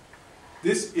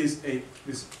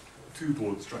 This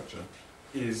two-board structure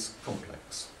is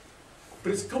complex,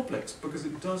 but it's complex because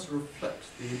it does reflect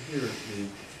the inherently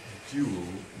dual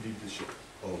leadership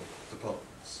of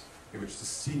departments, in which the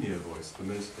senior voice, the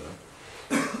minister,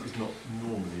 is not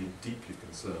normally deeply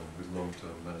concerned with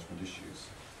long-term management issues.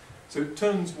 So it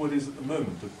turns what is at the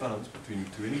moment a balance between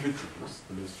two individuals,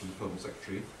 the minister and the permanent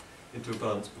secretary, into a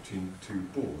balance between two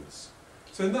boards.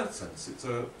 So in that sense, it's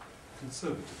a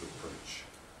conservative approach.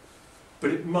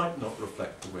 But it might not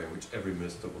reflect the way in which every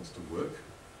minister wants to work.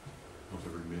 Not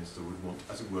every minister would want,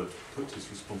 as it were, to put his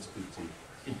responsibility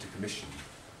into commission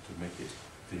to make it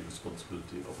the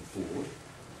responsibility of a board.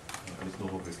 And it's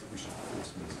not obvious that we should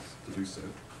force ministers to do so.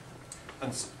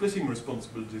 And splitting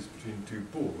responsibilities between two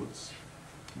boards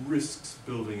risks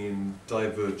building in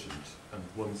divergent and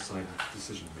one-sided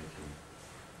decision-making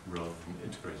rather than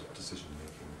integrated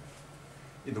decision-making.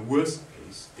 In the worst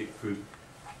case, it could,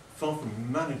 far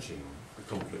from managing the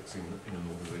conflicts in an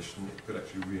organisation, it could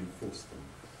actually reinforce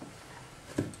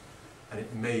them. and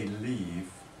it may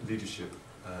leave leadership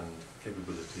and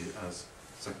capability as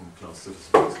second-class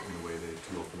citizens in the way they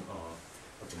too often are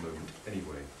at the moment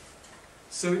anyway.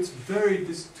 So it's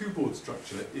this two-board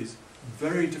structure is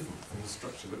very different from the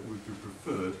structure that would be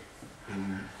preferred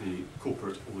in the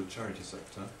corporate or the charity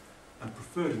sector, and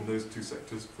preferred in those two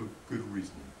sectors for good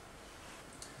reason.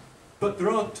 But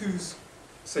there are two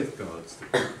safeguards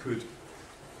that we could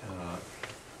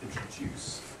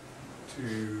introduce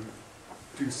to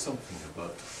do something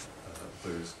about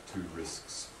those two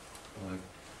risks. And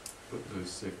I've put those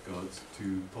safeguards,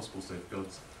 two possible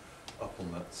safeguards, up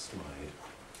on that slide.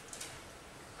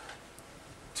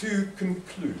 To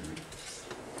conclude,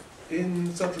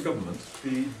 in central government,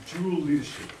 the dual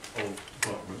leadership of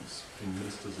departments in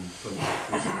ministers and permanent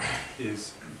secretaries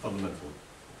is fundamental,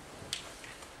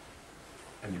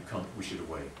 and you can't wish it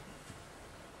away.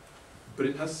 But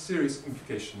it has serious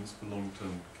implications for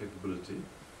long-term capability,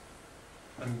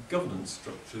 and governance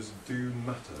structures do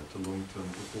matter to long-term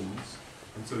performance,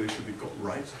 and so they should be got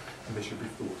right, and they should be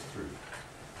thought through.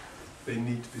 They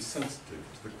need to be sensitive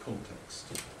to the context.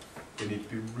 They need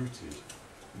to be rooted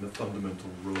in the fundamental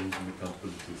roles and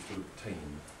accountabilities that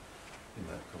obtain in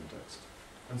that context.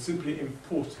 And simply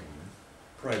importing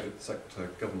private sector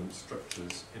governance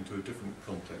structures into a different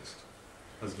context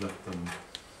has left them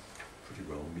pretty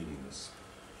well meaningless.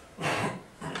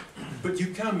 But you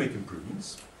can make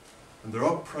improvements, and there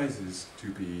are prizes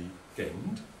to be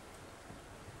gained,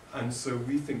 and so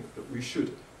we think that we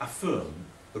should affirm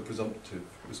the presumptive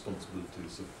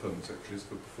responsibilities of permanent secretaries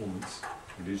for performance,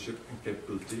 leadership and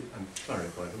capability, and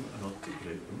clarify them and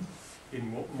articulate them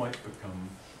in what might become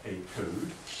a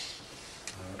code.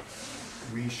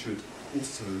 We should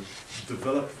also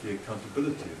develop the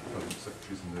accountability of permanent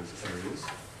secretaries in those areas,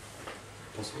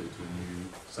 possibly to a new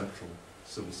central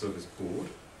civil service board.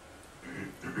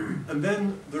 And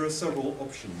then there are several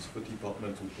options for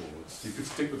departmental boards. You could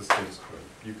stick with the status quo.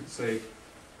 You could say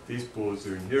these boards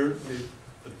are inherently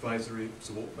advisory,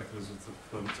 support mechanisms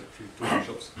of permanent secretary, talking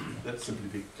shops. Let's simply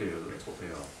be clear that that's what they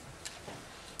are.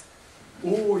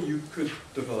 Or you could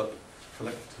develop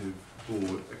collective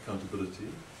board accountability,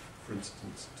 for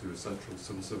instance, to a central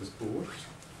civil service board,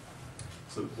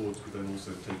 so that boards would then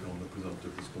also take on the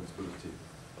presumptive responsibility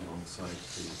alongside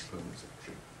the permanent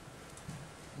secretary.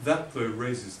 That, though,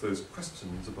 raises those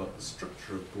questions about the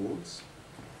structure of boards,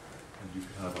 and you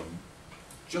could have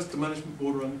just a management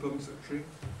board around the permanent secretary, you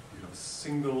could have a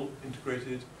single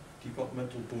integrated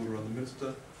departmental board around the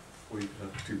minister, or you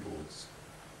could have two boards.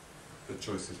 The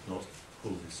choice is not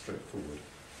wholly straightforward.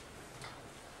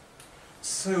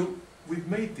 So we've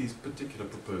made these particular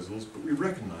proposals, but we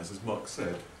recognise, as Mark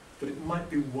said, that it might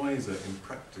be wiser in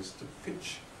practice to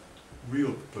pitch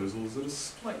real proposals at a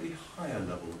slightly higher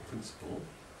level of principle,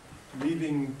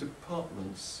 leaving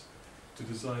departments to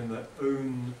design their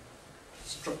own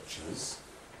structures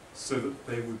so that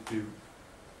they would be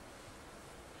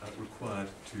required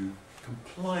to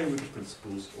comply with the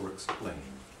principles or explain,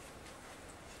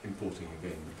 importing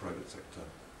again the private sector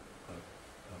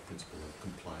principle of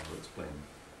comply or explain.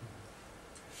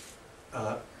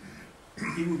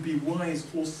 It would be wise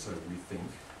also, we think,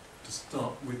 to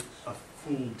start with a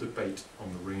full debate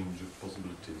on the range of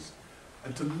possibilities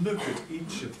and to look at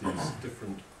each of these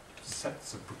different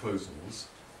sets of proposals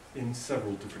in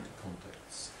several different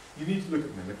contexts. You need to look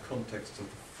at them in the context of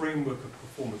the framework of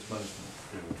performance management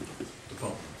for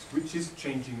departments, which is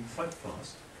changing quite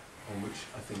fast, on which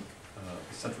I think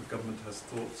the central government has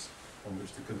thoughts, on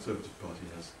which the Conservative Party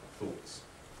has thoughts.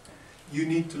 You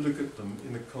need to look at them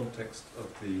in the context of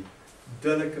the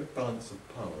delicate balance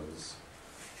of powers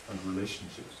and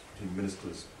relationships between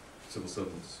ministers, civil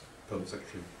servants, permanent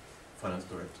secretary, finance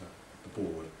director, the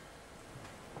board.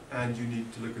 And you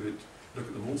need to look at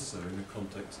them also in the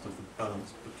context of the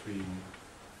balance between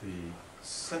the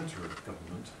centre of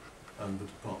government and the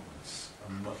departments,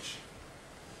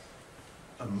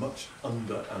 a much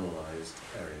under-analysed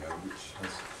area which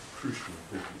has crucial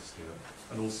importance here,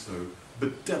 and also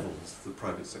bedevils the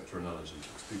private sector analogy,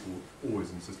 because people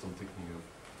always insist on thinking of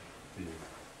the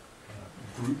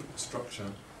group structure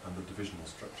and the divisional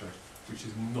structure, which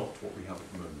is not what we have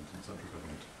at the moment in central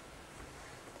government.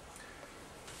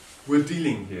 We're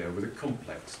dealing here with a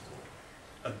complex,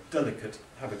 a delicate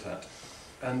habitat,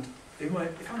 and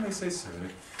if I may say so, in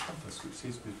a campus which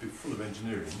seems to be full of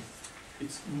engineering,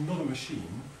 it's not a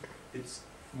machine, it's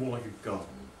more like a garden.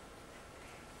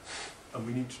 And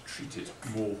we need to treat it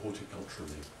more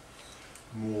horticulturally,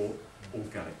 more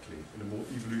organically, in a more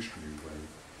evolutionary way.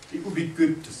 It would be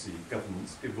good to see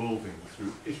governments evolving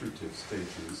through iterative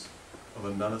stages of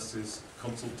analysis,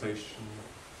 consultation,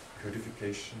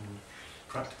 codification,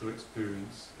 practical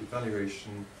experience,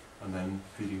 evaluation, and then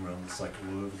feeding around the cycle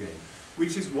all over again,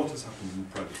 which is what has happened in the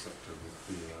private sector with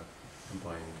the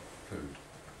combined code.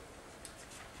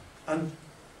 And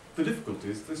the difficulty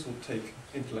is this will take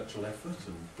intellectual effort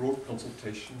and broad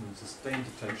consultation and sustained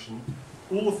attention,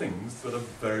 all the things that are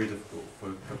very difficult for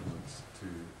governments to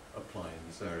apply in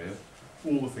this area,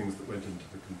 all the things that went into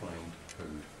the combined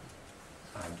code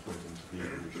and went into the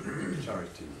evolution of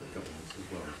charity governance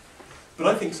as well. But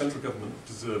I think central government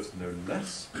deserves no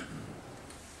less,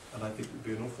 and I think it would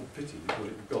be an awful pity if what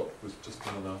it got was just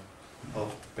another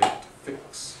half-baked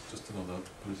fix, just another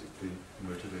politically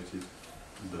motivated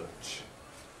lurch.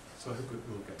 So I hope it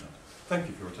will get that. Thank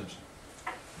you for your attention.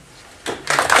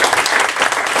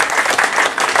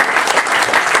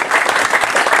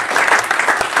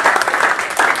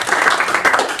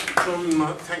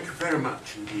 Thank you very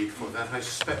much indeed for that. I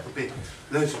suspect there'll be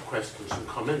loads of questions and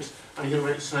comments. I'm going to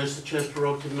exercise the chair's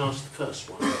prerogative and ask the first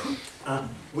one,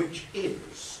 which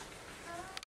is,